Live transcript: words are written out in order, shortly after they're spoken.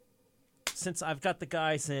since I've got the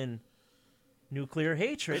guys in Nuclear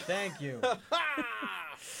Hatred, Thank you.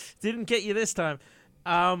 didn't get you this time.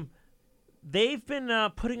 They've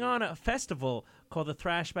been putting on a festival called the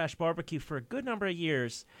Thrash Bash Barbecue for a good number of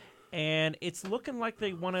years, and it's looking like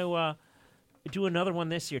they want to do another one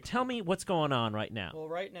this year. Tell me what's going on right now. Well,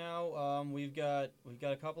 right now we've got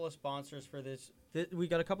a couple of sponsors for this. We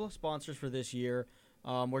got a couple of sponsors for this year.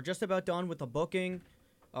 We're just about done with the booking.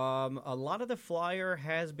 A lot of the flyer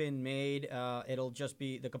has been made. It'll just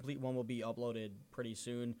be the complete one will be uploaded pretty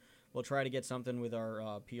soon. We'll try to get something with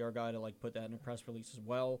our PR guy to like put that in a press release as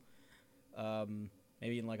well.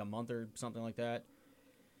 Maybe in like a month or something like that.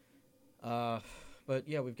 But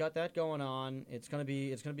yeah, we've got that going on. It's gonna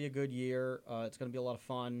be a good year. It's gonna be a lot of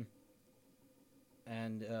fun.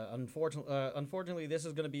 And unfortunately, this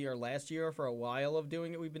is gonna be our last year for a while of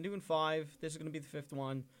doing it. We've been doing 5. This is gonna be the 5th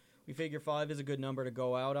one. We figure 5 is a good number to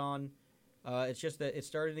go out on. It's just that it's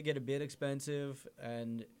starting to get a bit expensive,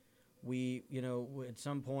 and we, at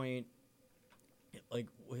some point, like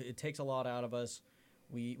it takes a lot out of us.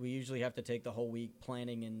 We usually have to take the whole week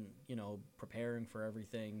planning and preparing for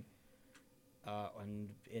everything, and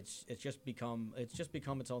it's just become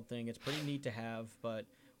its own thing. It's pretty neat to have, but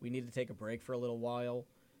we need to take a break for a little while.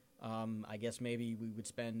 I guess maybe we would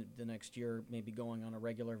spend the next year maybe going on a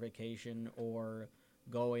regular vacation or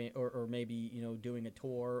maybe doing a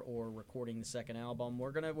tour or recording the second album.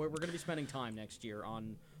 We're gonna be spending time next year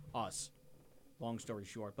on us. Long story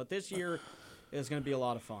short, but this year is gonna be a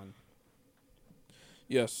lot of fun.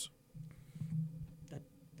 Yes.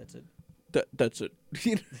 That's it. That's it.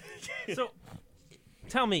 So,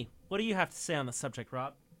 tell me, what do you have to say on the subject,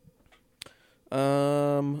 Rob?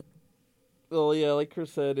 Well, yeah, like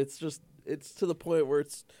Chris said, it's to the point where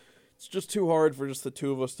it's just too hard for just the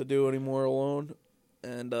two of us to do anymore alone,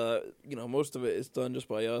 and most of it is done just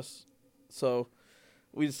by us. So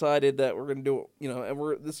we decided that we're gonna do it,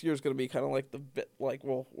 and this year's gonna be kind of like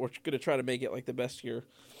we're gonna try to make it like the best year.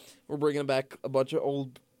 We're bringing back a bunch of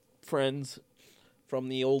old friends from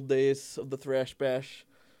the old days of the Thrash Bash,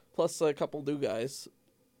 plus a couple new guys.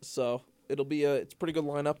 So it's a pretty good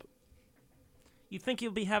lineup. You think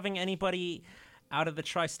you'll be having anybody out of the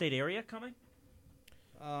tri-state area coming?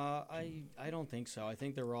 I don't think so. I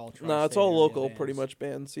think they're all. No, it's all local, bands. pretty much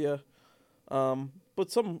bands. Yeah,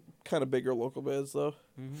 but some kind of bigger local bands though.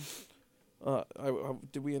 Mm-hmm.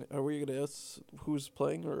 Are we gonna ask who's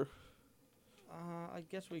playing or? I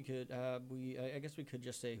guess we could. I guess we could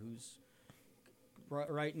just say who's.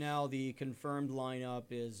 Right now, the confirmed lineup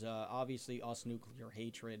is obviously us, Nuclear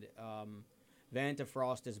Hatred. Vanta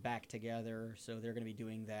Frost is back together, so they're going to be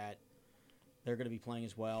doing that. They're going to be playing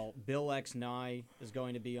as well. Bill X Nye is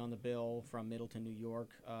going to be on the bill from Middleton, New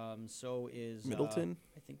York. So is Middleton.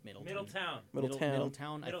 I think Middleton. Middletown.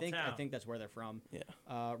 Middletown. I think that's where they're from. Yeah.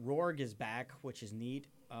 Rorg is back, which is neat.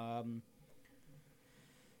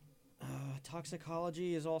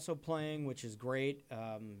 Toxicology is also playing, which is great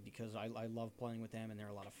because I love playing with them and they're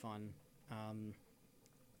a lot of fun.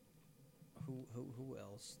 Who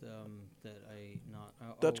else that I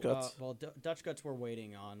not Dutch Guts. Dutch Guts we're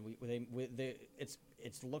waiting on.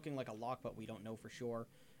 It's looking like a lock, but we don't know for sure.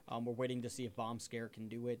 We're waiting to see if Bomb Scare can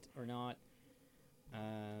do it or not.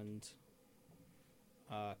 And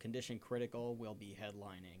Condition Critical will be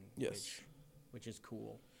headlining. Yes. Which is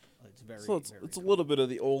cool. It's very. So it's cool. a little bit of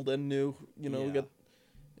the old and new. We Yeah. got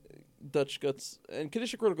Dutch Guts and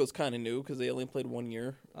Condition Critical is kind of new because they only played 1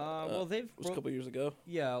 year. Well, it was a couple years ago.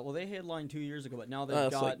 Yeah, well, they headlined 2 years ago, but now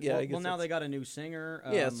they've got. Now they got a new singer.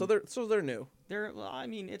 So they're new.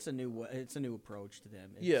 It's a new approach to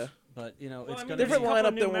them. Yeah. But it's Well, going to different be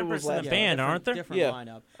lineup new than what members was in last the year. band, aren't there? Different Yeah.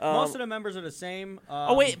 lineup. Most of the members are the same.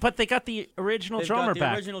 Oh wait, but they got the original They've drummer got the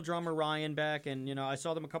back. original drummer Ryan back, and I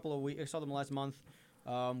saw them I saw them last month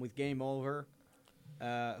with Game Over,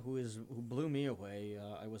 who blew me away.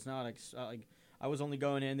 I was not I was only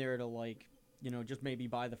going in there to just maybe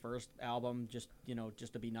buy the first album, just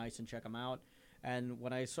to be nice and check them out. And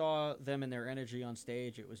when I saw them and their energy on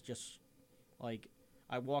stage, it was just like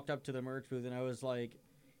I walked up to the merch booth and I was like,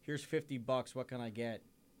 "Here's $50. What can I get?"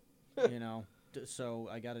 So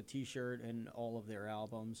I got a T-shirt and all of their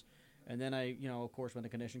albums. And then I, of course, went to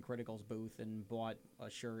Condition Critical's booth and bought a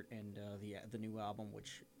shirt and the new album,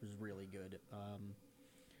 which was really good.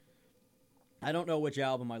 I don't know which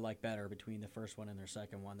album I like better between the first one and their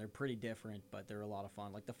second one. They're pretty different, but they're a lot of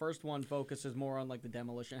fun. Like the first one focuses more on like the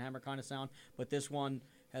Demolition Hammer kind of sound, but this one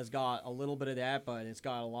has got a little bit of that, but it's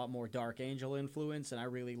got a lot more Dark Angel influence, and I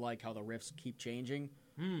really like how the riffs keep changing.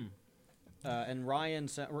 And Ryan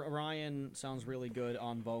sounds really good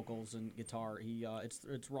on vocals and guitar.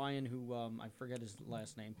 It's Ryan who I forget his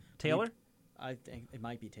last name. Taylor? I think it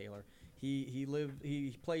might be Taylor. He lives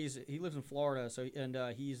in Florida, so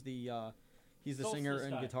he's the Solstice singer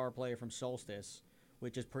and guy. guitar player from Solstice,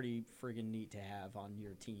 which is pretty friggin' neat to have on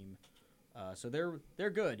your team. So they're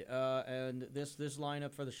good, and this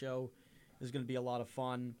lineup for the show is going to be a lot of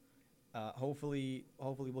fun. Hopefully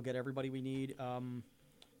we'll get everybody we need.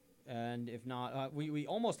 And if not, we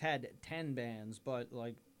almost had 10 bands, but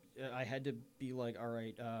like I had to be like, all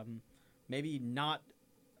right, maybe not.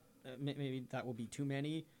 Maybe that will be too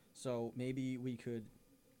many. So maybe we could,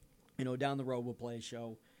 down the road we'll play a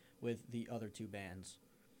show with the other 2 bands,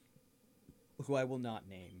 who I will not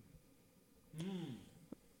name.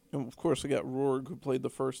 And of course, we got Rorg, who played the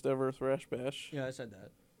first ever Thrash Bash. Yeah, I said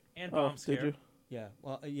that. And Oh, Bomb Scare. did you? Yeah,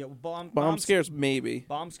 well, yeah, Bomb Scares, maybe.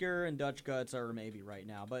 Bomb Scare and Dutch Guts are maybe right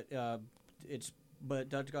now, but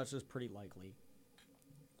Dutch Guts is pretty likely.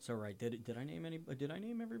 So right, did I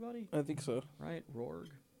name everybody? I think so. Right, Rorg,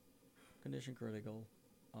 Condition Critical,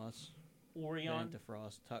 us, Orion.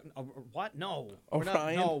 Defrost. What? No, we're not,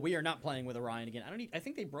 Orion? no, we are not playing with Orion again. I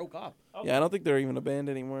think they broke up. Okay. Yeah, I don't think they're even a band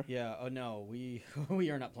anymore. Yeah. Oh no, we we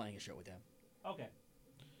are not playing a show with them. Okay.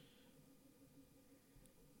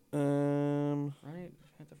 Right,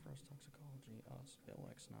 Defrost, Toxicology, us, Bill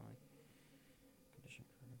X9, Condition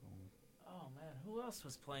Critical, Oh man, who else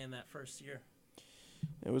was playing that first year?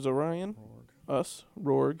 It was Orion, Rorg. us,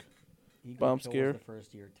 Rorg, Ego Bomb Kill Scare. was the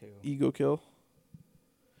first year too. Ego Kill.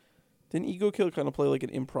 Didn't Ego Kill kind of play like an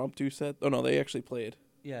impromptu set? Oh no, they actually played.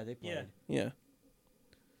 Yeah, they played. Yeah. Yeah.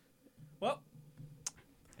 Well,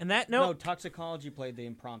 and that No, note, Toxicology played the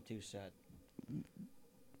impromptu set.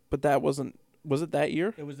 But that wasn't. Was it that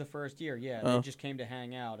year? It was the first year, yeah. Oh. They just came to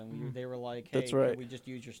hang out, and they were like, hey, That's right. can we just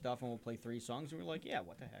use your stuff and we'll play 3 songs? And we were like, yeah,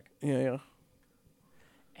 what the heck. Yeah.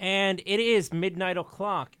 and it is midnight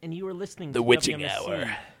o'clock, and you are listening to The witching WMSC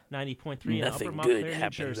hour. 90.3 in Upper Nothing Montclair, good New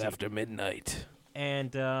happens Jersey. after midnight.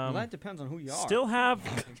 And Well, that depends on who you are. still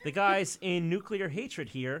have the guys in Nuclear Hatred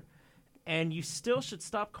here, and you still should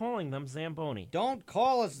stop calling them Zamboni. Don't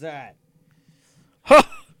call us that.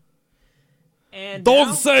 And Don't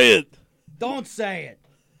now, say it. Don't say it.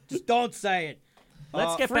 Just don't say it.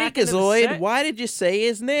 let's get back into the set. Why did you say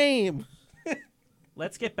his name?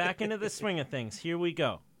 Let's get back into the swing of things. Here we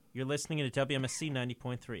go. You're listening to WMSC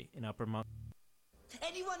 90.3 in Upper Montclair.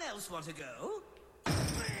 Anyone else want to go?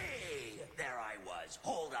 Hey, there I was,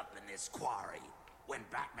 holed up in this quarry. When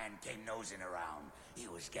Batman came nosing around, he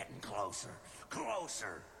was getting closer,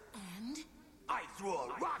 closer. And? I threw a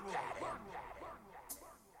rock at him.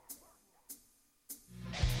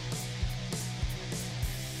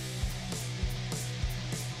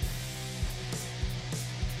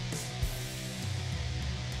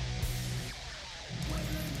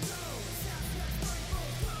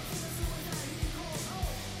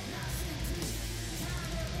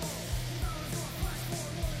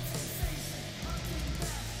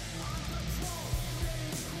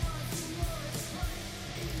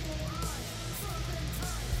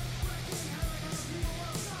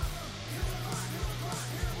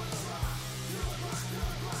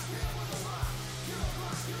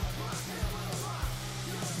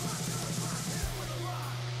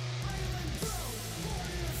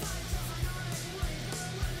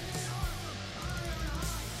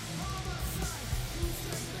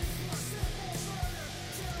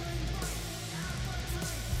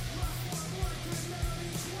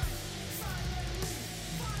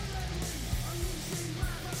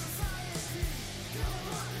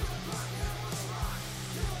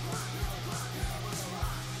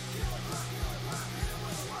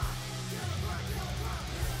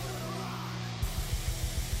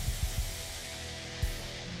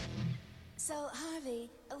 So, Harvey,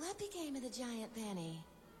 what became of the giant penny?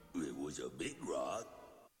 It was a big rock.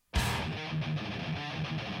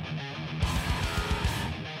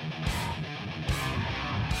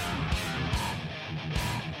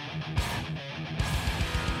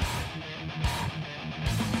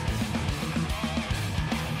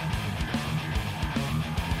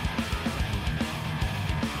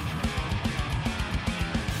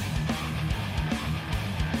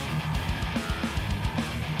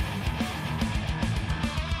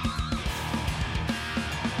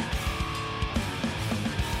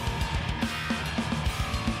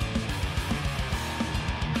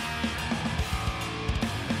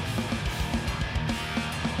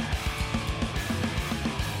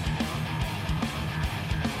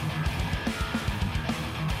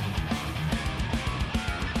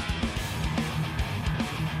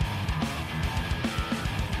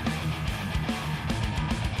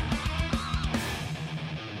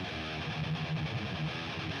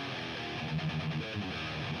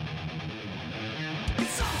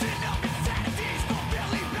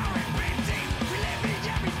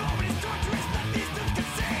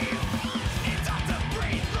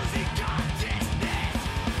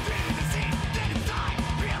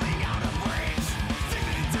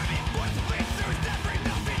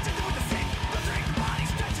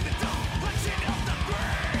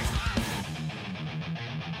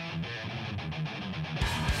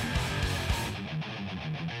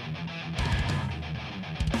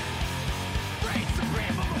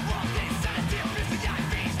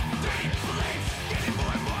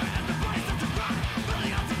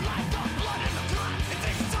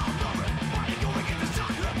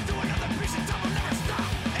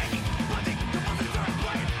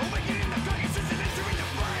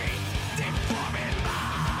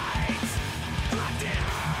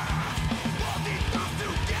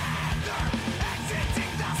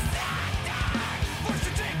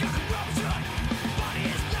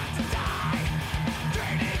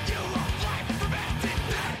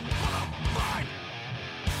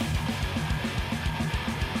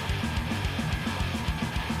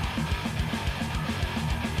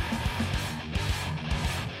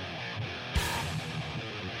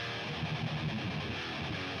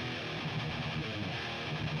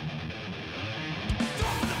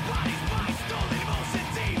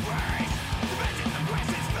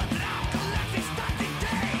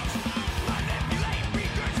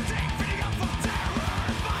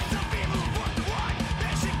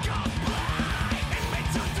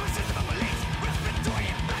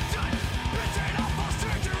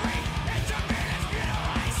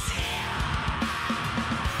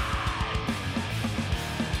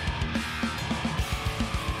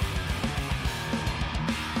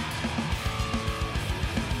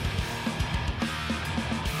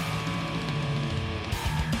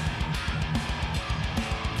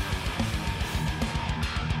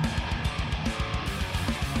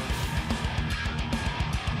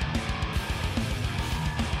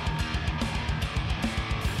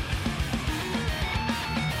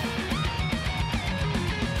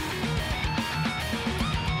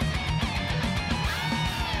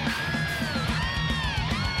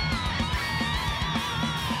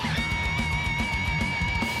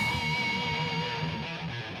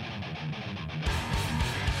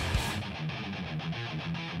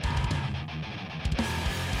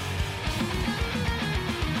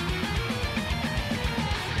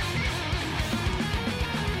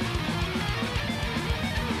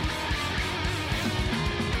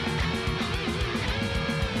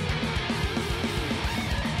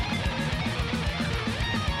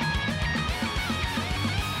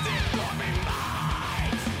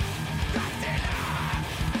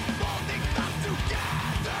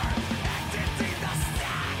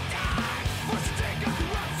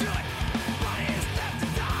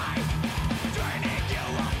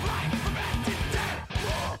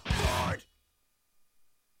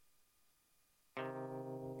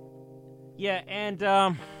 Yeah, and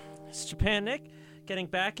it's Japan Nick getting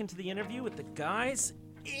back into the interview with the guys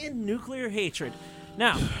in Nuclear Hatred.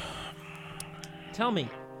 Now, tell me,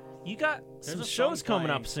 you got There's some a shows song coming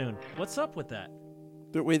playing. up soon. What's up with that?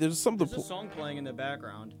 Wait, there's something. There's a song playing in the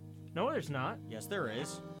background. No, there's not. Yes, there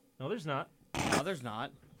is. No, there's not. No, there's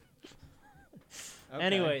not. Okay.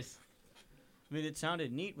 Anyways, I mean, it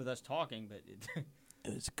sounded neat with us talking, but it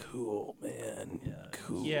It was cool, man.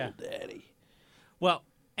 Cool, Yeah. daddy. well,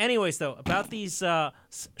 anyways, though, about these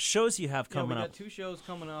shows you have coming we up. got 2 shows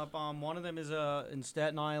coming up. One of them is in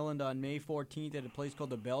Staten Island on May 14th at a place called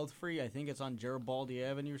the Belfry. I think it's on Garibaldi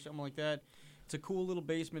Avenue or something like that. It's a cool little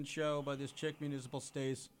basement show by this chick, Municipal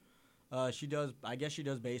Stace. I guess she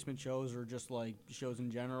does basement shows or just like shows in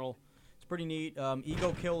general. It's pretty neat.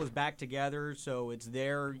 Ego Kill is back together, so it's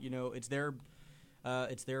their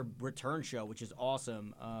return show, which is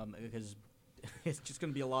awesome because it's just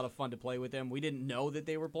going to be a lot of fun to play with them. We didn't know that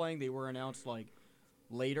they were playing; they were announced like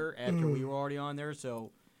later after we were already on there,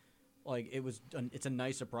 so like it's a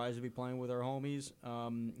nice surprise to be playing with our homies.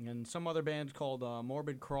 And some other band called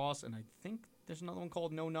Morbid Cross, and I think there's another one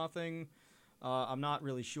called Know Nothing. I'm not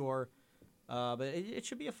really sure. But it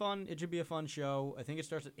should be a fun show. I think it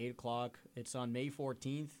starts at 8:00. It's on May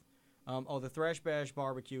 14th. The Thrash Bash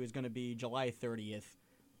barbecue is going to be July 30th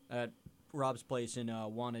at Rob's place in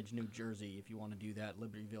Wantage, New Jersey. If you want to do that,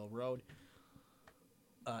 Libertyville Road.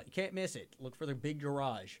 You can't miss it. Look for the big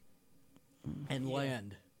garage and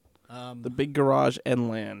land. The big garage and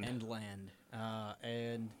land.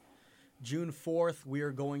 And June 4th, we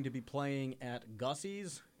are going to be playing at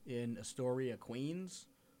Gussie's in Astoria, Queens,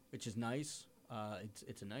 which is nice.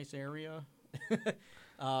 It's a nice area.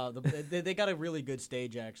 They got a really good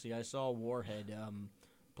stage, actually. I saw Warhead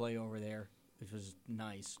play over there, which was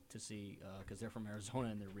nice to see because they're from Arizona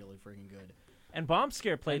and they're really freaking good. And Bomb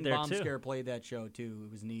Scare played there, Bomb too. Scare played that show, too.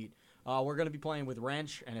 It was neat. We're going to be playing with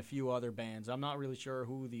Wrench and a few other bands. I'm not really sure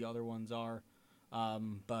who the other ones are,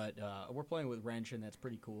 but we're playing with Wrench, and that's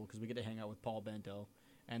pretty cool because we get to hang out with Paul Bento.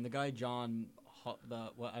 And the guy, John,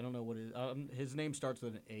 I don't know what his name starts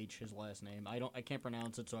with an H, his last name. I can't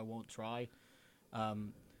pronounce it, so I won't try.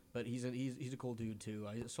 But he's a cool dude, too.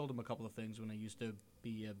 I sold him a couple of things when I used to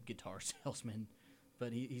be a guitar salesman.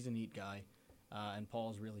 But he's a neat guy, and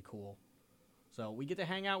Paul's really cool. So we get to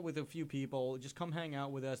hang out with a few people. Just come hang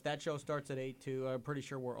out with us. That show starts at 8, too. I'm pretty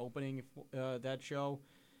sure we're opening that show.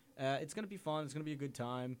 It's going to be fun. It's going to be a good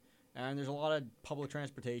time. And there's a lot of public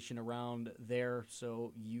transportation around there,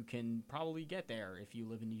 so you can probably get there if you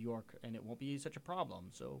live in New York, and it won't be such a problem.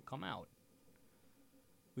 So come out.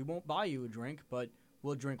 We won't buy you a drink, but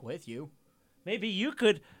we'll drink with you. Maybe you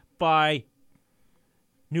could buy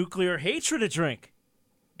Nuclear Hatred a drink.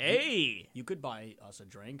 Hey! You could buy us a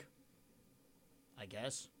drink, I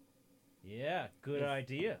guess. Yeah, good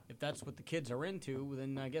idea. If that's what the kids are into,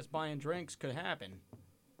 then I guess buying drinks could happen.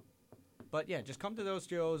 But yeah, just come to those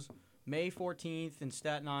shows May 14th in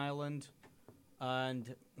Staten Island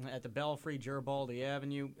and at the Belfry, Garibaldi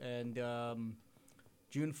Avenue, and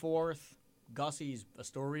June 4th, Gussie's,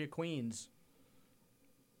 Astoria, Queens.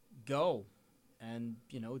 Go. And,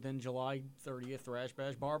 then July 30th, Thrash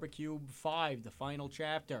Bash Barbecue 5, the final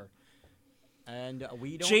chapter. And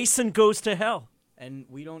we don't... Jason Goes to Hell. And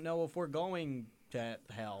we don't know if we're going to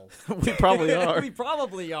hell. We probably are. We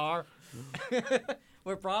probably are.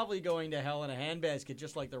 We're probably going to hell in a handbasket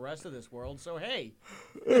just like the rest of this world. So, hey.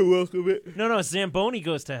 I welcome it. No, Zamboni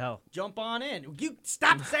Goes to Hell. Jump on in. You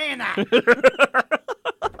stop saying that.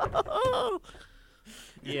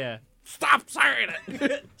 Yeah. Stop saying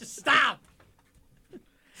it. Just stop.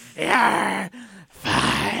 You're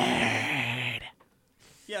fired.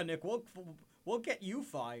 Yeah, Nick, we'll get you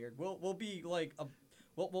fired. We'll be like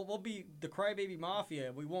we'll be the Crybaby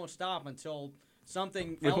Mafia. We won't stop until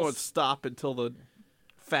something We else. won't stop until the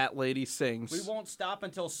fat lady sings. We won't stop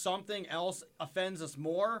until something else offends us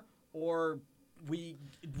more, or we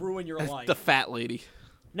ruin your life. The fat lady.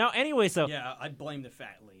 Now, anyways, though. Yeah, I'd blame the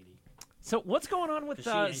fat lady. So what's going on with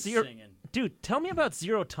 'Cause she ain't Zero? singing. Dude, tell me about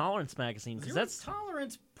Zero Tolerance magazine, because Zero that's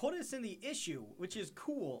Tolerance put us in the issue, which is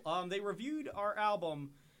cool. They reviewed our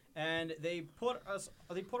album, and they put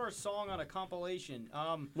our song on a compilation.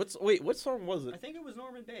 What song was I it? think it was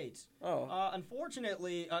Norman Bates. Oh.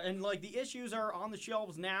 Unfortunately, and like the issues are on the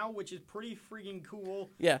shelves now, which is pretty freaking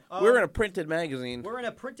cool. Yeah, we're in a printed magazine. We're in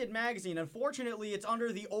a printed magazine. Unfortunately, it's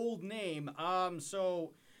under the old name.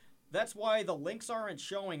 So that's why the links aren't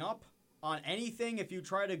showing up on anything. If you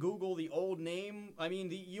try to Google the old name, I mean,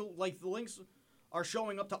 the links are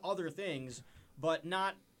showing up to other things, but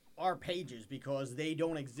not our pages because they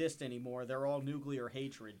don't exist anymore. They're all Nuclear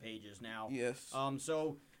Hatred pages now. Yes.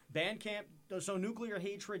 So Bandcamp. So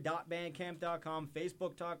nuclearhatred.bandcamp.com,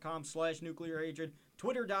 facebook.com/nuclearhatred,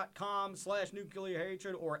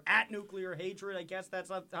 twitter.com/nuclearhatred, or @nuclearhatred. I guess that's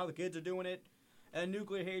how the kids are doing it. And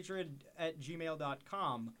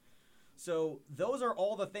nuclearhatred@gmail.com. So those are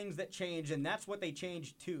all the things that change, and that's what they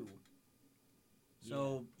changed to.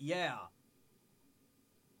 So, yeah.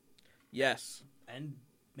 Yes. And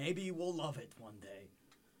maybe we'll love it one day.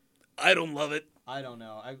 I don't love it. I don't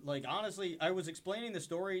know. Honestly, I was explaining the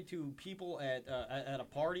story to people at a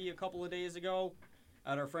party a couple of days ago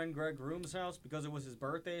at our friend Greg Groom's house because it was his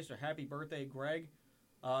birthday. So happy birthday, Greg!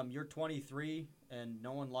 You're 23 and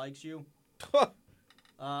no one likes you.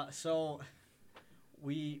 So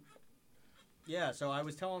I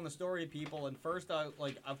was telling the story to people, and first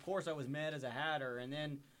of course I was mad as a hatter, and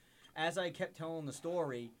then as I kept telling the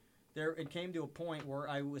story, it came to a point where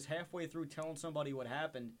I was halfway through telling somebody what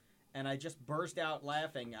happened. And I just burst out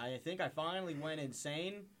laughing. I think I finally went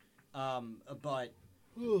insane, but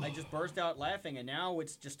I just burst out laughing, and now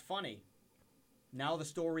it's just funny. Now the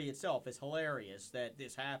story itself is hilarious that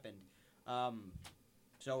this happened.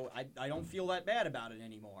 So I don't feel that bad about it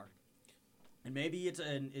anymore. And maybe it's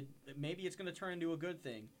going to turn into a good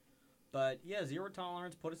thing. But yeah, Zero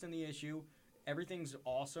Tolerance put us in the issue. Everything's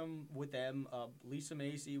awesome with them. Lisa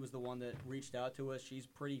Macy was the one that reached out to us. She's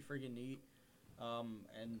pretty friggin' neat.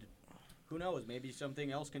 And who knows? Maybe something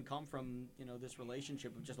else can come from this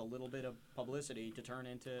relationship with just a little bit of publicity to turn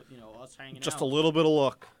into us hanging out. Just a little bit of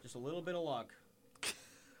luck. Just a little bit of luck,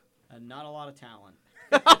 and not a lot of talent.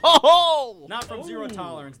 Oh! Not from Zero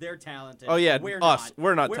Tolerance. They're talented. Oh yeah, we're us. Not.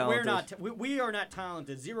 We're not talented. We are not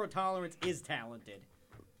talented. Zero Tolerance is talented.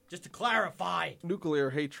 Just to clarify.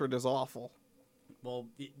 Nuclear hatred is awful. Well,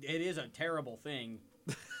 it is a terrible thing.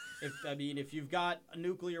 If you've got a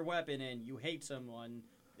nuclear weapon and you hate someone,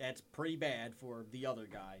 that's pretty bad for the other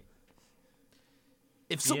guy.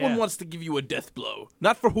 If someone wants to give you a death blow,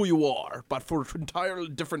 not for who you are, but for entirely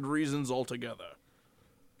different reasons altogether.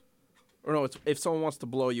 Or no, it's if someone wants to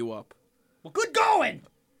blow you up. Well, good going!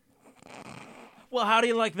 Well, how do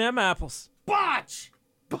you like them apples? Botch!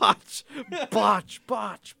 Botch!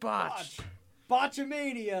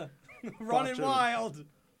 Botchamania! Running wild!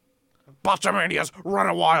 Botchamania's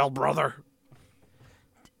running wild, brother!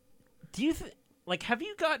 Do you have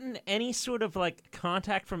you gotten any sort of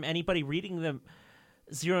contact from anybody reading the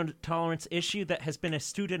Zero Tolerance issue that has been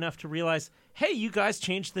astute enough to realize, hey, you guys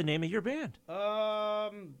changed the name of your band?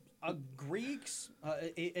 A Greece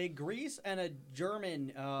and a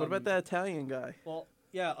German. What about that Italian guy? Well,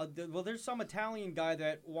 yeah. There's some Italian guy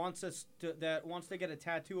that wants to get a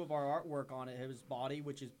tattoo of our artwork on his body,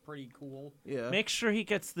 which is pretty cool. Yeah. Make sure he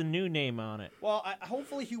gets the new name on it. Well,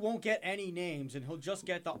 hopefully he won't get any names, and he'll just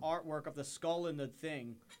get the artwork of the skull and the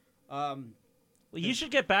thing. Well, you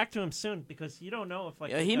should get back to him soon because you don't know if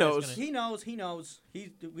Yeah, he knows. He knows.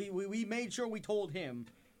 We made sure we told him.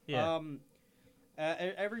 Yeah.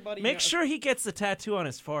 Everybody. Make sure he gets the tattoo on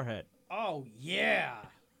his forehead. Oh yeah.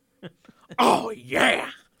 Oh,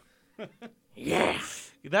 yeah! Yeah!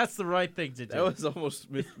 That's the right thing to do. That was almost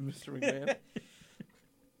Mr. McMahon.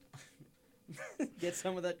 Get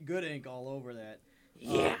some of that good ink all over that.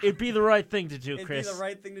 Yeah. It'd be the right thing to do, Chris. It'd be the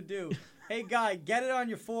right thing to do. Hey, guy, get it on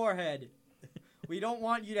your forehead. We don't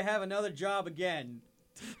want you to have another job again.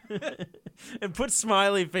 And put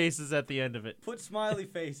smiley faces at the end of it. Put smiley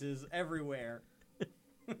faces everywhere.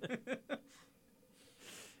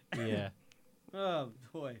 Yeah. Oh,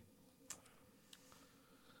 boy.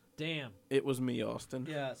 Damn. It was me, Austin.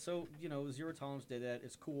 Yeah, so, Zero Tolerance did that.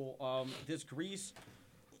 It's cool. This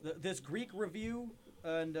Greek review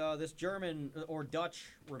and this German or Dutch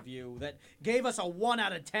review that gave us a 1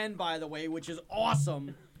 out of 10, by the way, which is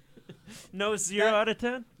awesome. No 0 out of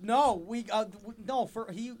 10? No, he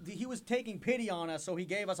was taking pity on us, so he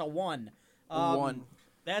gave us a 1. 1.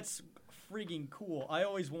 That's freaking cool. I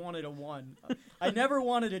always wanted a 1. I never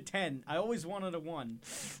wanted a 10. I always wanted a 1.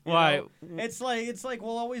 Why? Know? It's like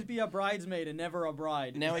we'll always be a bridesmaid and never a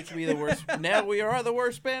bride. Now we can be the worst. Now we are the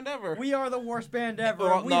worst band ever. We are the worst band ever.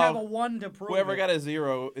 Well, we have a 1 to prove. Whoever it. got a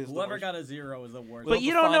 0 is Whoever the worst. got a 0 is the worst. But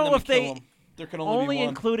you don't know if they there can only be 1.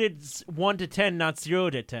 included 1 to 10, not 0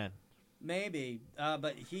 to 10. Maybe,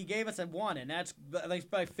 but he gave us a 1, and that's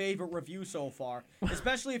my favorite review so far.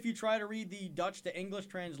 Especially if you try to read the Dutch to English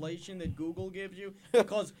translation that Google gives you,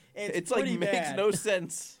 because it's pretty bad. Makes no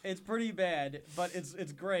sense. It's pretty bad, but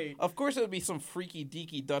it's great. Of course, it would be some freaky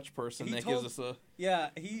deaky Dutch person gives us a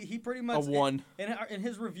he pretty much 1. In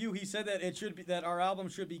his review, he said that that our album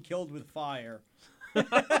should be killed with fire.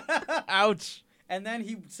 Ouch. And then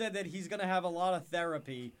he said that he's gonna have a lot of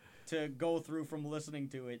therapy to go through from listening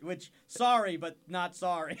to it. Which, sorry, but not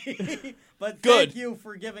sorry. But Good. thank you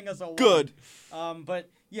for giving us a warning. Good. But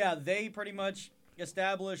yeah, they pretty much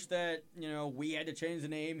established that we had to change the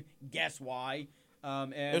name. Guess why?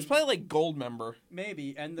 And It was probably like Gold member.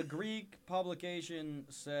 maybe. And the Greek publication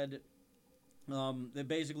said they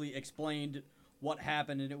basically explained what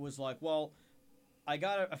happened, and it was like, well,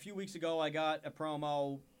 a few weeks ago, I got a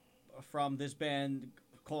promo from this band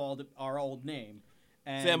called Our Old Name.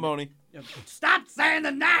 And Zamboni. Stop saying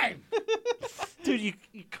the name! Dude, you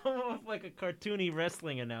come off like a cartoony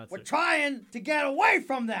wrestling announcer. We're trying to get away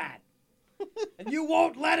from that, and you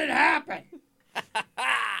won't let it happen.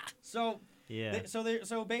 So, Yeah.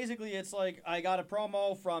 so basically, it's like I got a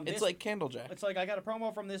promo from this. It's like Candlejack. It's like I got a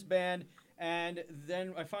promo from this band, and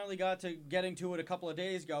then I finally got to getting to it a couple of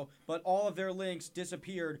days ago, but all of their links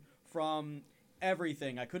disappeared from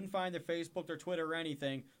everything. I couldn't find their Facebook, their Twitter, or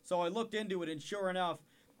anything. So I looked into it, and sure enough,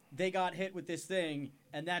 they got hit with this thing,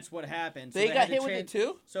 and that's what happened. So They had got to hit with it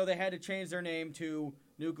too? So they had to change their name to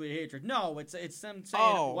Nuclear Hatred. No, it's them saying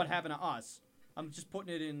Oh. what happened to us. I'm just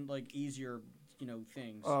putting it in like easier,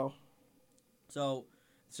 things. Oh. So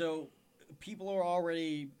people are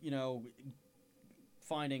already,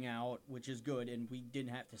 finding out, which is good, and we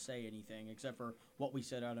didn't have to say anything except for what we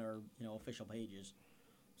said on our, official pages.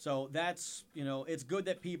 So that's, it's good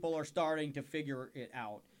that people are starting to figure it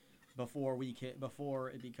out before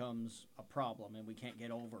it becomes a problem and we can't get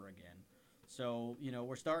over again. So,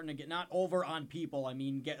 we're starting to get not over on people. I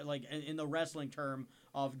mean, get like in the wrestling term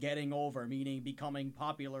of getting over, meaning becoming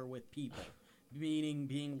popular with people, meaning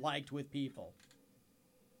being liked with people.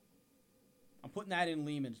 I'm putting that in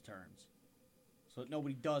Lehman's terms, so that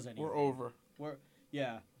nobody does anything. We're over.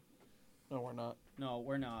 Yeah. No, we're not. No,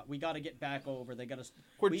 we're not. We got to get back over. They got to.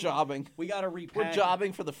 We're jobbing. We got to repack. We're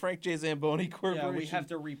jobbing for the Frank J. Zamboni Corporation. Yeah, we have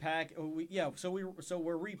to repack. So we're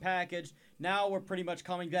repackaged. Now we're pretty much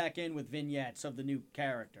coming back in with vignettes of the new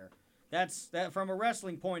character. That's that from a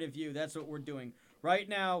wrestling point of view. That's what we're doing right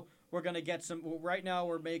now. We're gonna get some. Right now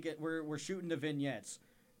we're shooting the vignettes.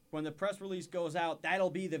 When the press release goes out,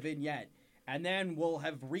 that'll be the vignette, and then we'll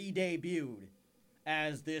have re-debuted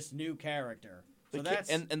as this new character. So that's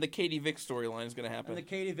and the Katie Vick storyline is going to happen. and the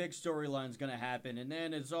Katie Vick storyline is going to happen, and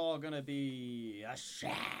then it's all going to be a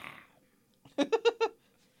sham.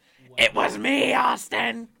 It was me,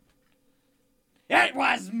 Austin. It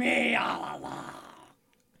was me all along.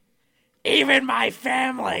 Even my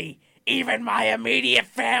family, even my immediate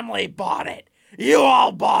family bought it. You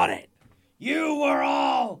all bought it. You were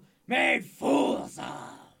all made fools of.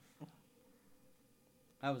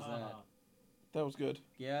 How was that? That was good.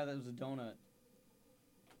 Yeah, that was a donut.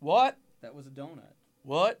 What? That was a donut.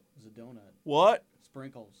 What? It was a donut. What?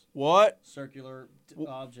 Sprinkles. What? Circular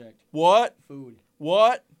object. What? Food.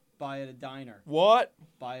 What? Buy at a diner. What?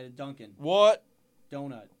 Buy at a Dunkin'. What?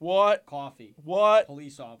 Donut. What? Coffee. What?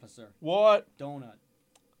 Police officer. What? Donut.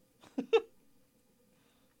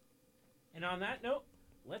 And on that note,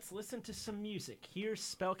 let's listen to some music. Here's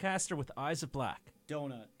Spellcaster with Eyes of Black.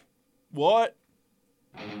 Donut. What?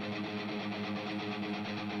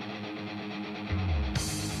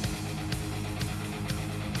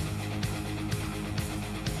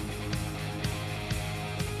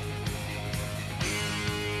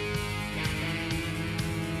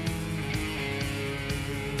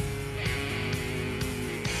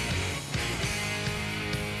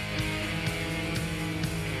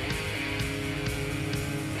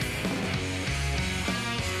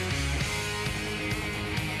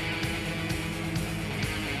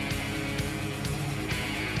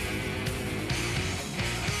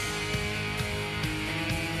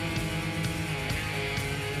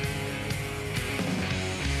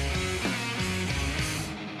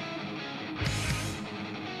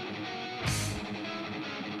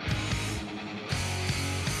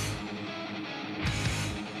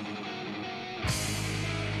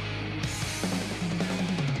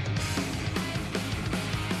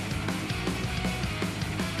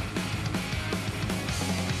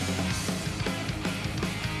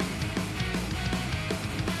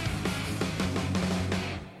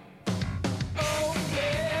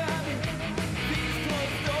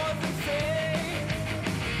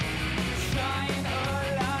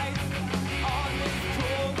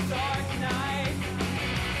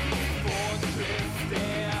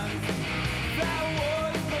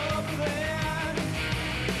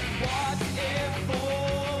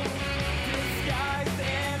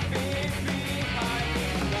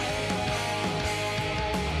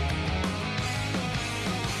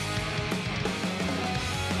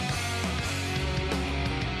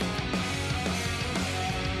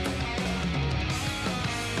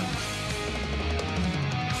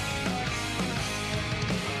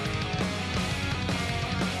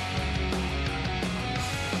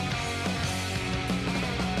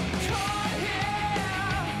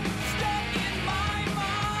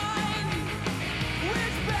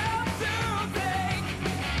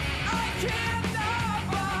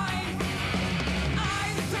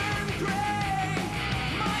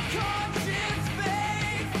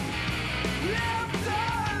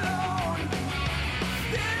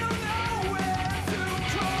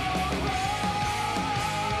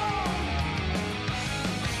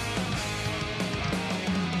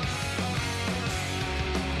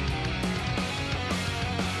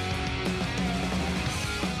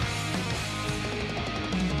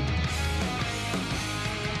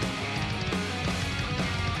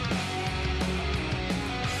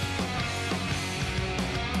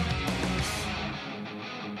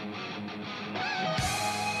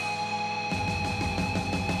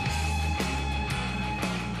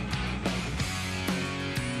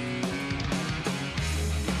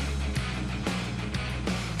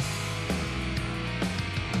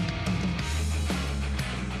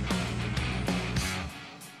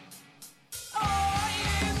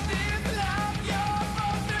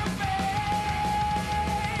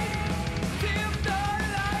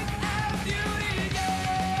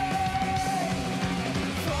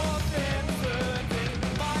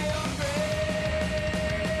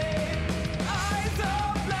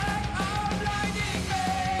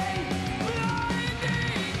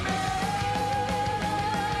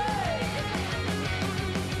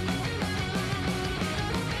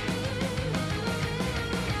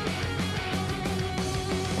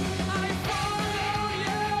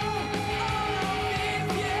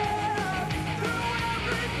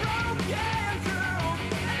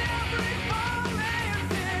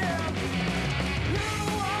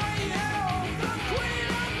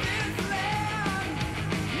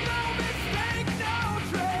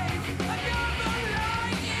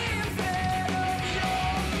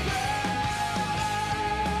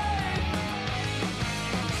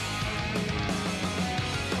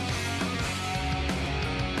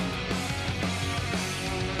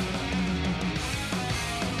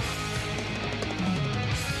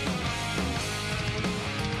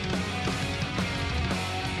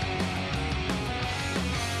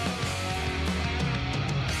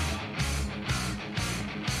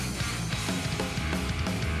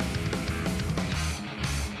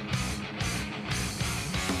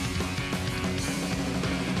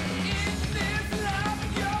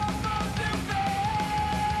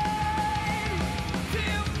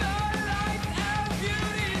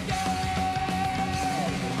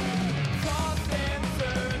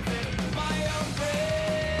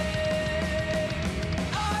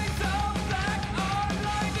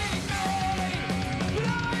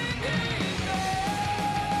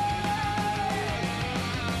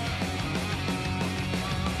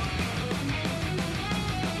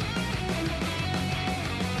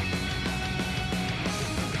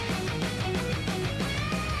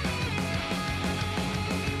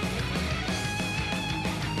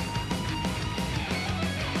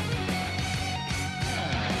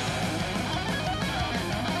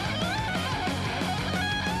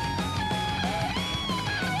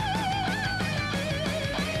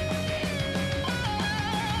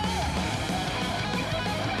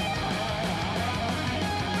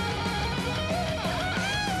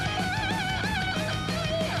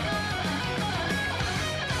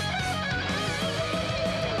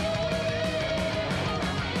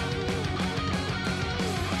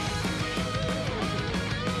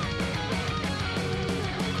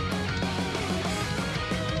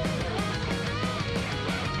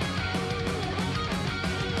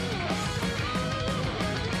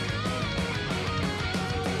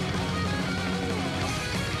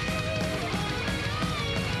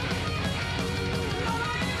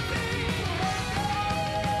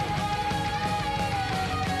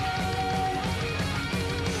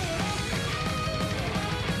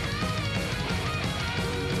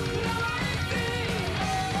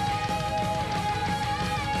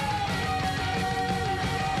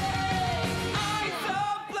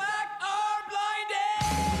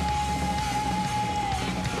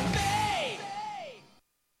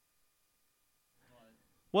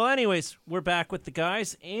 Well, anyways, we're back with the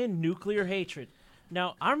guys and Nuclear Hatred.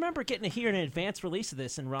 Now, I remember getting to hear an advanced release of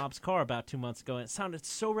this in Rob's car about 2 months ago, and it sounded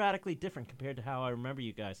so radically different compared to how I remember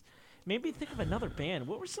you guys. Made me think of another band.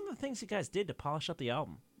 What were some of the things you guys did to polish up the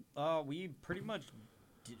album? We pretty much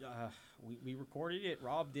did, we recorded it.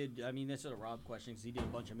 Rob did. I mean, this is a Rob question because he did a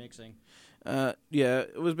bunch of mixing. Yeah,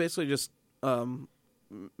 it was basically just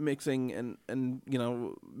mixing and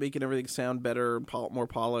making everything sound better and more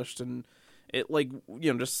polished, and it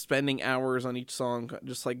just spending hours on each song,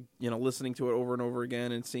 just listening to it over and over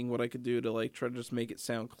again and seeing what I could do to try to just make it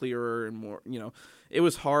sound clearer and more. It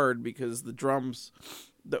was hard because the drums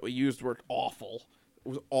that we used were awful. It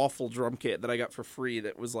was awful drum kit that I got for free.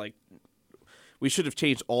 That was we should have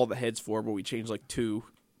changed all the heads for, but we changed 2.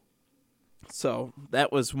 So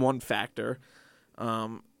that was one factor.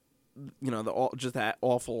 Just that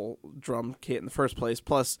awful drum kit in the first place.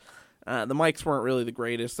 Plus, the mics weren't really the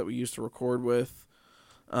greatest that we used to record with.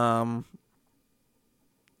 And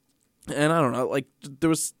I don't know, there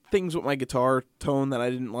was things with my guitar tone that I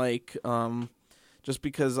didn't like, just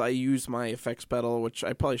because I used my effects pedal, which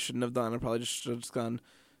I probably shouldn't have done. I probably just should have just gone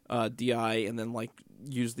DI and then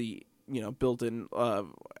use the built-in.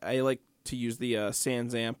 I like to use the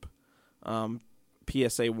SansAmp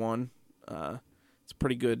PSA1. It's a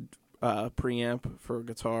pretty good preamp for a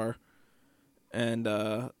guitar. And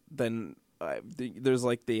then there's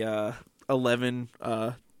the 11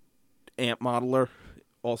 amp modeler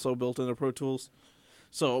also built into Pro Tools.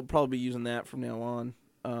 So I'll probably be using that from now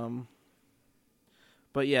on.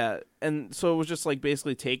 But yeah, and so it was just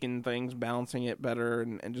basically taking things, balancing it better,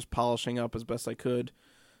 and just polishing up as best I could.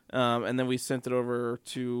 And then we sent it over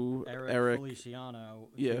to Eric Feliciano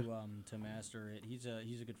Yeah. to master it. He's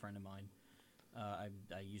a good friend of mine.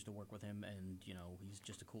 I used to work with him, and he's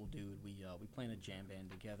just a cool dude. We play in a jam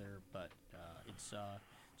band together, but it's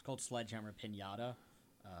called Sledgehammer Pinata.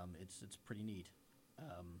 It's pretty neat.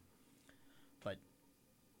 But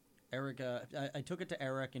Eric, I took it to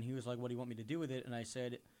Eric, and he was like, "What do you want me to do with it?" And I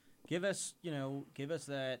said, "Give us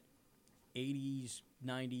that 80s,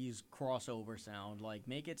 90s crossover sound.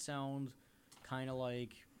 Make it sound kind of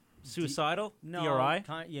like Suicidal? no, DRI?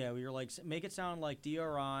 we were make it sound like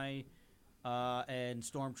DRI." And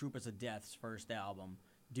Stormtroopers of Death's first album.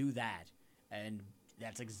 Do that. And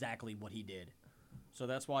that's exactly what he did. So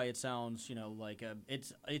that's why it sounds,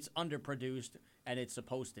 it's underproduced, and it's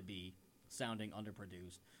supposed to be sounding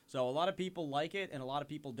underproduced. So a lot of people like it, and a lot of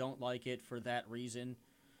people don't like it for that reason.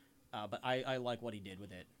 But I like what he did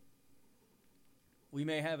with it. We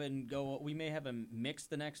may have him mix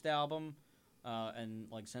the next album, and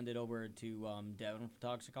send it over to Devin from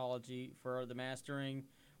Toxicology for the mastering.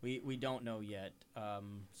 We don't know yet,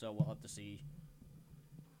 so we'll have to see.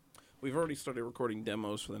 We've already started recording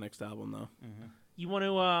demos for the next album, though. Mm-hmm. You want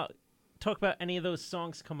to talk about any of those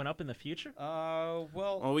songs coming up in the future?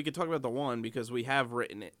 Well, we could talk about the one because we have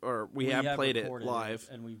written it, or we have played it live.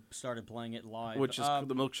 And we started playing it live. Which is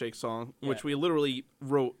the Milkshake song, yeah. which we literally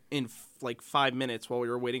wrote in 5 minutes while we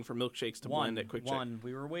were waiting for milkshakes to blend at Quick Check.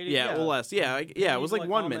 We were waiting. Yeah, well, less. Yeah, it was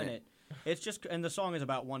 1 minute. It's just, and the song is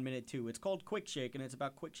about 1 minute too. It's called Quick Shake, and it's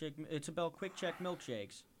about Quick Check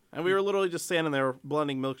milkshakes. And we were literally just standing there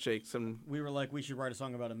blending milkshakes, and we were like, we should write a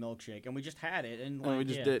song about a milkshake, and we just had it, and we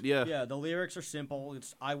just did, yeah. Yeah, the lyrics are simple.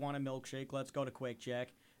 It's I want a milkshake. Let's go to Quick Check,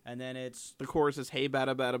 and then it's the chorus is Hey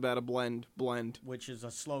bada bada bada blend, which is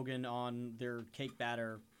a slogan on their cake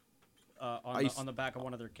batter, on the back of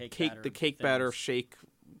one of their cake batter. The cake things. batter shake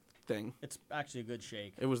thing. It's actually a good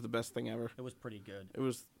shake. It was the best thing ever. It was pretty good. It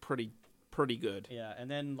was pretty good. Yeah,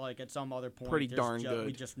 and then at some other point, pretty darn good.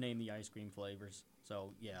 We just named the ice cream flavors.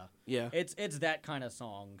 So yeah, it's that kind of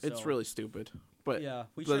song. So. It's really stupid, but yeah,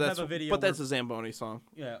 we should have a video. But that's a Zamboni song.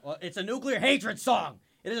 Yeah, well, it's a nuclear hatred song.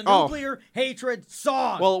 It is a nuclear hatred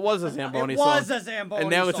song. Well, it was a Zamboni song. It was a Zamboni and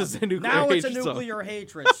now song. It's a nuclear now hatred it's a nuclear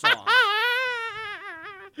hatred song.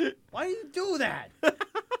 Why do you do that?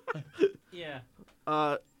 Yeah.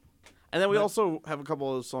 And then we also have a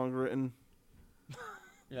couple of songs written.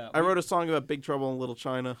 Yeah, I wrote a song about Big Trouble in Little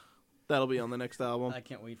China. That'll be on the next album. I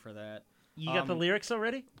can't wait for that. You got the lyrics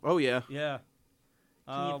already? Oh yeah. Yeah.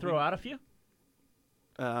 Can you throw out a few?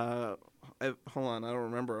 Hold on, I don't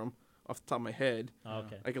remember them off the top of my head. Oh,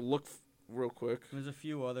 okay. I can look real quick. There's a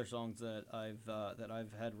few other songs that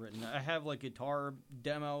I've had written. I have guitar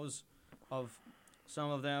demos of some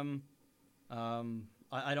of them.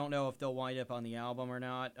 I don't know if they'll wind up on the album or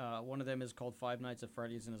not. One of them is called Five Nights at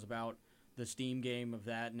Freddy's and is about the Steam game of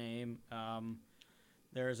that name.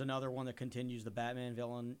 There's another one that continues the Batman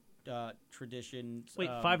villain tradition. Wait,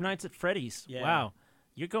 Five Nights at Freddy's. Yeah. Wow.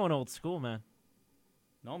 You're going old school, man.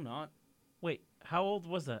 No, I'm not. Wait, how old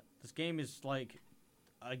was that? This game is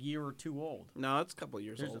a year or two old. No, it's a couple of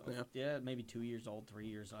years There's- old. Yeah. Yeah, maybe 2 years old, 3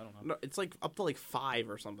 years. I don't know. No, it's like up to like 5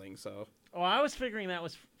 or something. So Oh, I was figuring that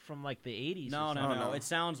was from like the 80s. No, or no, something. no. no. It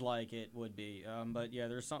sounds like it would be. But yeah,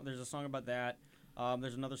 there's a song about that.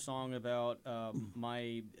 There's another song about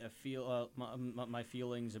my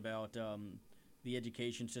feelings about the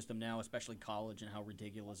education system now, especially college, and how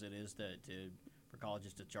ridiculous it is for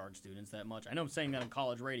colleges to charge students that much. I know I'm saying that on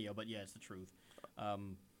college radio, but yeah, it's the truth.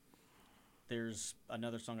 There's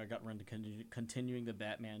another song I got around to continuing the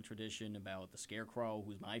Batman tradition about the Scarecrow,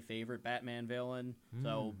 who's my favorite Batman villain.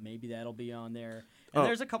 So maybe that'll be on there. And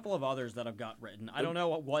there's a couple of others that I've got written. I don't know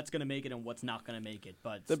what's going to make it and what's not going to make it,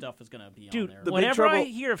 but stuff is going to be on Dude, there. Big whenever I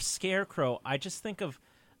Trouble- hear of Scarecrow, I just think of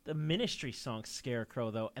the Ministry song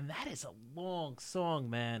Scarecrow, though, and that is a long song,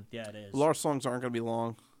 man. Yeah, it is. our songs aren't going to be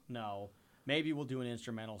long. No. Maybe we'll do an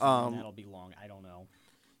instrumental song and that'll be long. I don't know.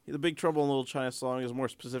 The Big Trouble in Little China song is more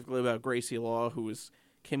specifically about Gracie Law, who is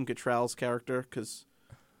Kim Cattrall's character.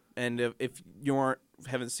 And if you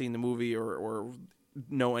haven't seen the movie or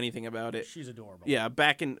know anything about it, She's adorable. yeah,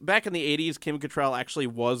 back in the 80s, Kim Cattrall actually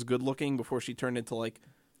was good looking before she turned into like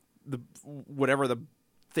whatever the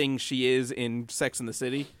thing she is in Sex and the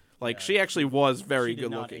City. Like Yeah, she actually was very she did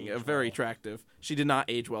good not looking, age very well. attractive. She did not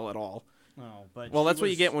age well at all. Oh, but Well, she that's what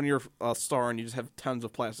you was- get when you're a star and you just have tons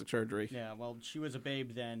of plastic surgery. Yeah, well, she was a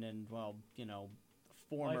babe then, and well,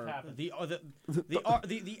 former Life happens. the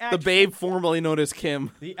act The babe formerly known as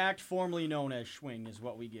Kim. the act formerly known as Schwing is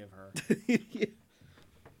what we give her.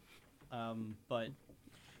 But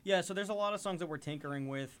yeah, so there's a lot of songs that we're tinkering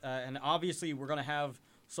with, and obviously we're gonna have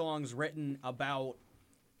songs written about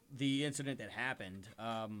the incident that happened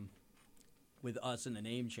with us and the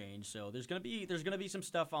name change. So there's gonna be some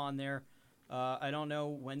stuff on there. I don't know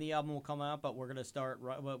when the album will come out, but we're gonna start.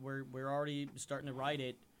 We're already starting to write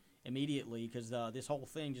it immediately because this whole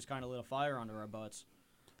thing just kind of lit a fire under our butts.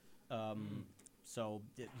 So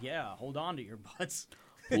yeah, hold on to your butts.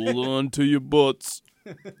 Hold on to your butts.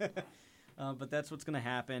 But that's what's gonna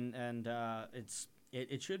happen, and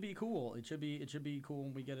it should be cool. It should be cool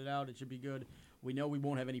when we get it out. It should be good. We know we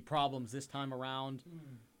won't have any problems this time around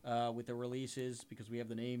with the releases because we have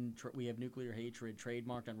the name. We have Nuclear Hatred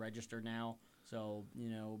trademarked and registered now. So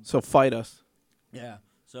So fight us. yeah.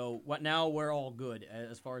 So now we're all good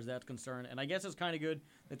as far as that's concerned. And I guess it's kind of good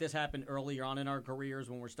that this happened earlier on in our careers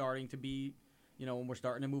when we're starting to be, when we're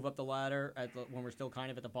starting to move up the ladder when we're still kind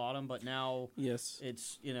of at the bottom. But now Yes.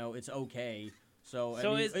 it's it's okay. So,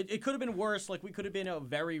 So I mean, it could have been worse. Like we could have been a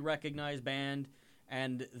very recognized band,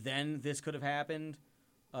 and then this could have happened.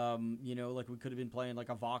 Like we could have been playing like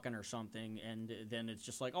a Vakken or something, and then it's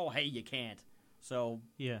just like, oh hey, you can't. So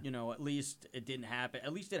Yeah. at least it didn't happen.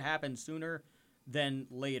 At least it happened sooner than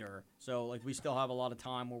later. So like we still have a lot of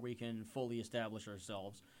time where we can fully establish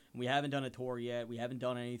ourselves. And we haven't done a tour yet. We haven't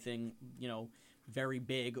done anything, very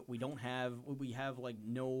big. We have like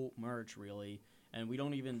no merch really, and we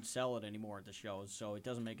don't even sell it anymore at the shows. So it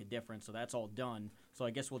doesn't make a difference. So that's all done. So I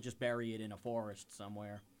guess we'll just bury it in a forest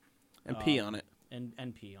somewhere And pee on it. and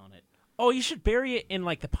pee on it. Oh, you should bury it in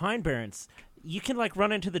like the Pine Barrens. You can like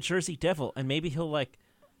run into the Jersey Devil, and maybe he'll like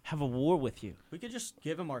have a war with you. We could just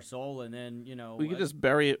give him our soul, and then We could just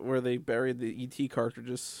bury it where they buried the ET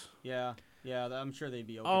cartridges. yeah. I'm sure they'd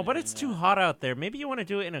be open. Oh, to but doing it's too that. hot out there. Maybe you want to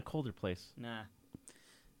do it in a colder place. Nah.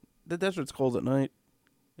 The desert's cold at night.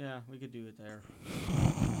 Yeah, we could do it there.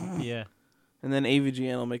 Yeah. And then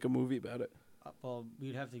AVGN will make a movie about it. Well,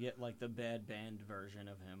 we'd have to get like the bad band version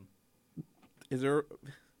of him. Is there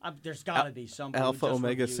There's got to be somebody. who Alpha just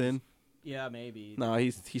Omega reviews- Sin? Yeah, maybe. No,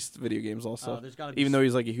 he's video games also. There's got to be. Even though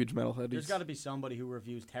he's like a huge metalhead. there's He's got to be somebody who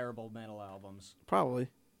reviews terrible metal albums. probably.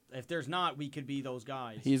 If there's not, we could be those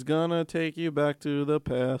guys. He's gonna take you back to the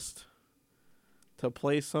past to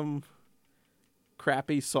play some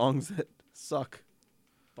crappy songs that suck.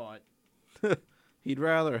 But He'd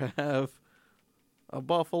rather have a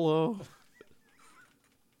buffalo.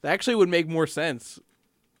 That actually would make more sense.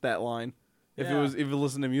 That line, if Yeah. if you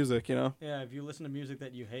listen to music, yeah, if you listen to music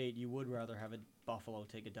that you hate, you would rather have a buffalo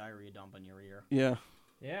take a diarrhea dump in your ear. Yeah.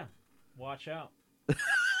 Yeah. Watch out.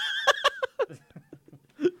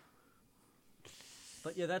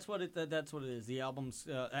 But yeah, that's what it is. The album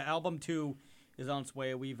 2 is on its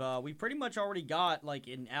way. We've pretty much already got like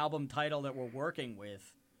an album title that we're working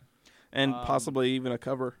with. And possibly even a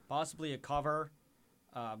cover. Possibly a cover.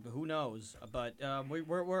 Who knows? But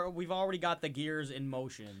we've already got the gears in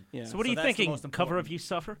motion. Yeah. So what are So you that's the thinking? most Cover important. of You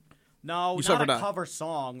Suffer? No, You not Suffer a Not. cover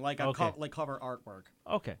song, like a Okay. like cover artwork.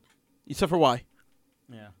 Okay. Except for why?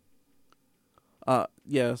 Yeah.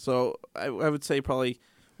 Yeah. So I would say probably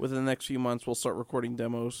within the next few months we'll start recording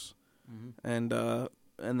demos, and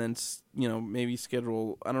and then maybe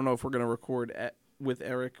schedule. I don't know if we're gonna record with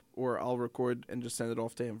Eric or I'll record and just send it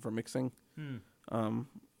off to him for mixing.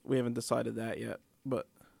 We haven't decided that yet, but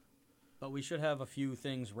we should have a few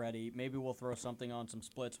things ready. Maybe we'll throw something on some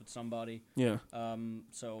splits with somebody. yeah.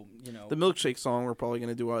 So The Milkshake song we're probably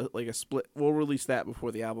gonna do a split. We'll release that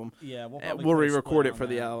before the album. yeah, we'll We'll probably put a re-record split it for on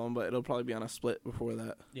the that. album, but it'll probably be on a split before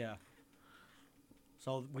that. Yeah.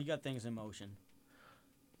 So we got things in motion.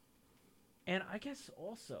 And I guess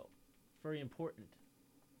also, very important.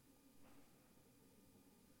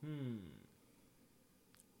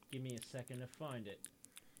 Give me a second to find it.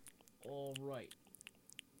 All right.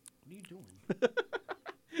 What are you doing?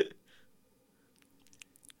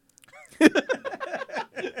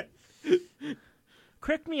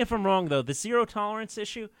 Correct me if I'm wrong, though. The Zero Tolerance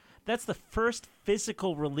issue, that's the first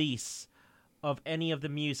physical release of any of the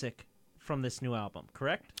music from this new album,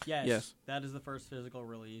 correct? Yes. That is the first physical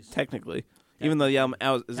release. Technically, even though the album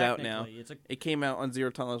is out now, Technically, it came out on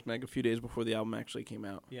Zero Tolerance Mag a few days before the album actually came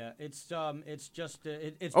out. Yeah, it's just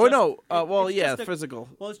it's. Oh just, no! it's just a- physical.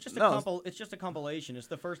 Well, it's just a No, it's just a compilation. It's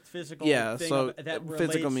the first physical. Yeah, thing so that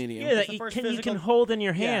physical relates, medium. Yeah, It's that the you first can physical- hold in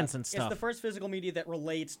your yeah, hands and stuff. It's the first physical media that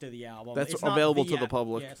relates to the album. That's It's not available to the al-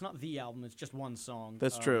 public. Yeah, it's not the album. It's just one song.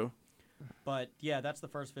 That's true. But yeah, that's the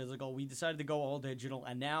first physical. We decided to go all digital,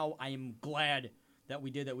 and now I am glad that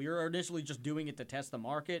we did that. We were initially just doing it to test the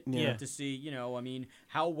market, Yeah. to see,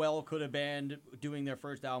 how well could a band doing their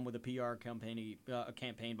first album with a PR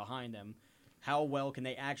campaign behind them, how well can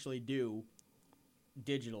they actually do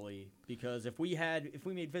digitally? Because if we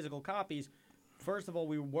made physical copies, first of all,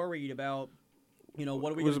 we were worried about,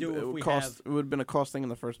 what are we going to do if we have? It would have been a cost thing in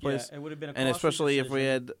the first place. Yeah, it would have been a And costly especially if we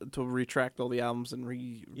decision. had to retract all the albums and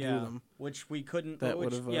redo them. Which we couldn't. That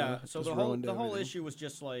which, would've, yeah. So just the whole ruined everything. issue was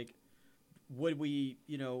just like, would we,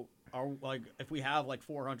 are like if we have like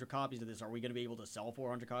 400 copies of this, are we going to be able to sell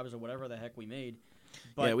 400 copies or whatever the heck we made?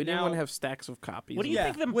 But Yeah, we didn't now- want to have stacks of copies. What do you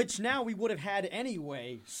yeah, think the- which now we would have had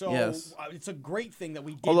anyway. So Yes. it's a great thing that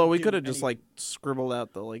we did. Although we could have just scribbled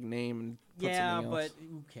out the name and put yeah, something else. but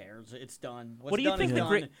who cares? It's done. What's What do you done think is the done.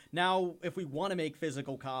 great- Now, if we want to make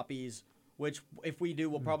physical copies, which if we do,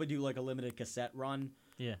 we'll probably do like a limited cassette run.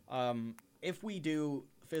 Yeah. If we do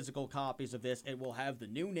physical copies of this, it will have the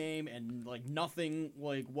new name and like nothing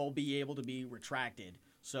like will be able to be retracted.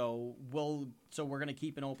 So we're gonna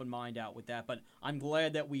keep an open mind out with that. But I'm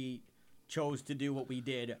glad that we chose to do what we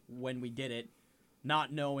did when we did it,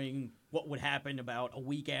 not knowing what would happen about a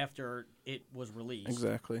week after it was released.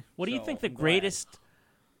 Exactly. What do you So, think the I'm glad. greatest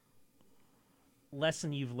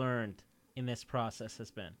lesson you've learned in this process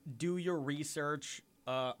has been? Do your research.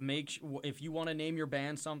 If you want to name your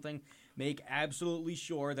band something, make absolutely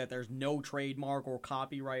sure that there's no trademark or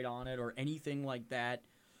copyright on it or anything like that.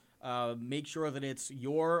 Make sure that it's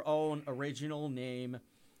your own original name,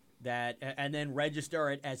 and then register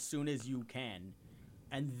it as soon as you can,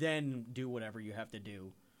 and then do whatever you have to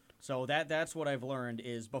do. So that's what I've learned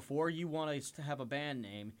is before you want to have a band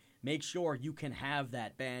name, make sure you can have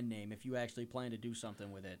that band name if you actually plan to do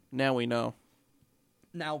something with it. Now we know.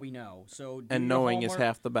 Now we know. So And knowing is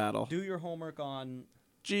half the battle. Do your homework on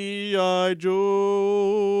G.I.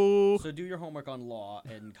 Joe. So do your homework on law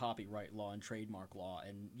and copyright law and trademark law,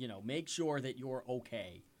 and make sure that you're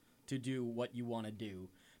okay to do what you want to do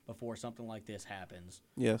before something like this happens.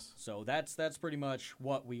 Yes. So that's pretty much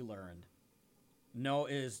what we learned. Know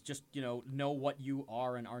what you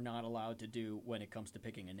are and are not allowed to do when it comes to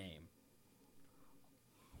picking a name.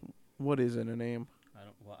 What is in a name? I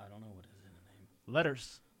don't know what is in a name.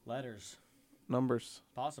 Letters, Letters, Numbers.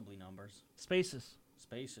 possibly numbers, spaces,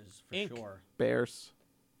 spaces for Ink. sure. Bears.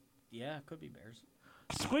 Yeah, it could be bears.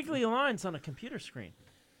 squiggly lines on a computer screen.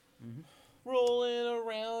 Rolling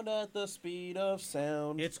around at the speed of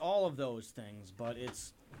sound. It's all of those things, but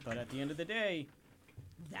at the end of the day,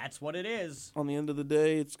 that's what it is. On the end of the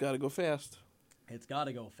day, it's got to go fast. It's got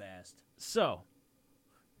to go fast. So,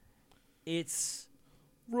 it's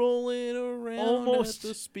Rolling around Almost at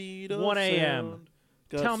the speed of 1 a.m.. sound.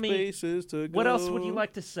 Got Tell me, spaces to what go. else would you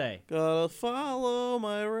like to say? Gotta follow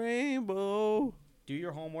my rainbow. Do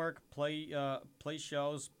your homework. Play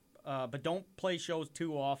shows, but don't play shows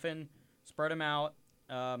too often. Spread them out.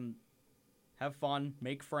 Have fun.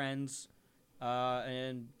 Make friends.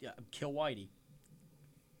 And kill Whitey.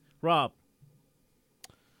 Rob,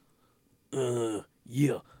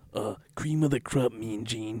 Yeah, cream of the crop, Mean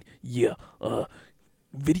Gene. Yeah,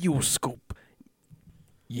 Videoscope.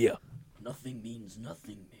 Yeah, Nothing means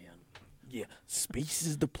nothing, man. yeah, space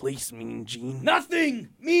is the place, Mean Gene. Nothing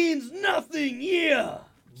means nothing. Yeah.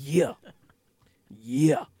 Yeah,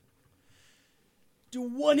 yeah. Do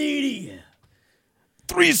 180.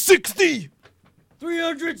 360!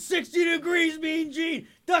 360 degrees, Mean Gene.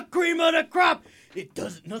 The cream of the crop.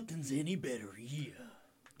 Nothing's any better. Yeah.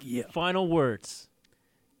 Yeah. Final words.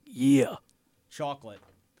 Yeah. Chocolate.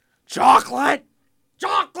 Chocolate!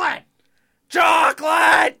 Chocolate!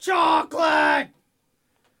 Chocolate! Chocolate!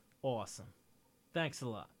 Awesome. Thanks a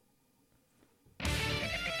lot.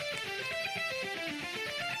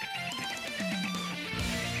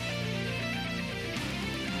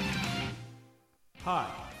 Hi,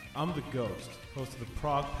 I'm the Ghost, host of the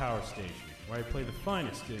Prague Power Station, where I play the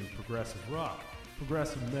finest in progressive rock,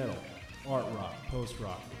 progressive metal, art rock,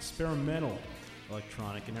 post-rock, experimental,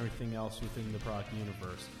 electronic, and everything else within the Prague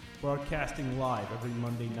universe, broadcasting live every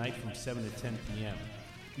Monday night from 7 to 10 p.m.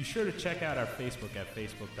 Be sure to check out our Facebook at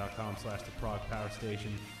facebook.com/the Prague Power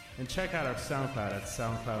Station, and check out our SoundCloud at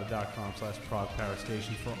soundcloud.com/Prague Power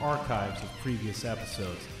Station for archives of previous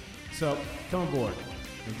episodes. So, come aboard.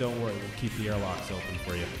 And don't worry, we'll keep the airlocks open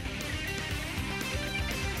for you.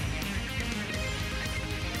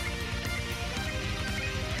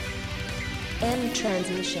 End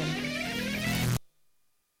transmission.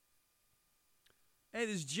 Hey,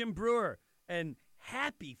 this is Jim Brewer, and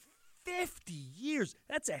happy 50 years.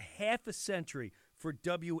 That's a half a century for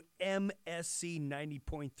WMSC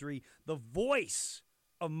 90.3, the voice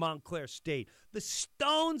of Montclair State. The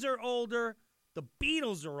Stones are older, the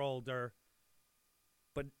Beatles are older,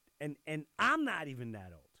 but and I'm not even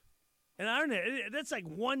that old. And I don't know, that's like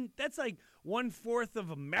 1/4 of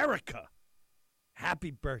America.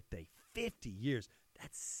 Happy birthday, 50 years.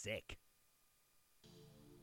 That's sick.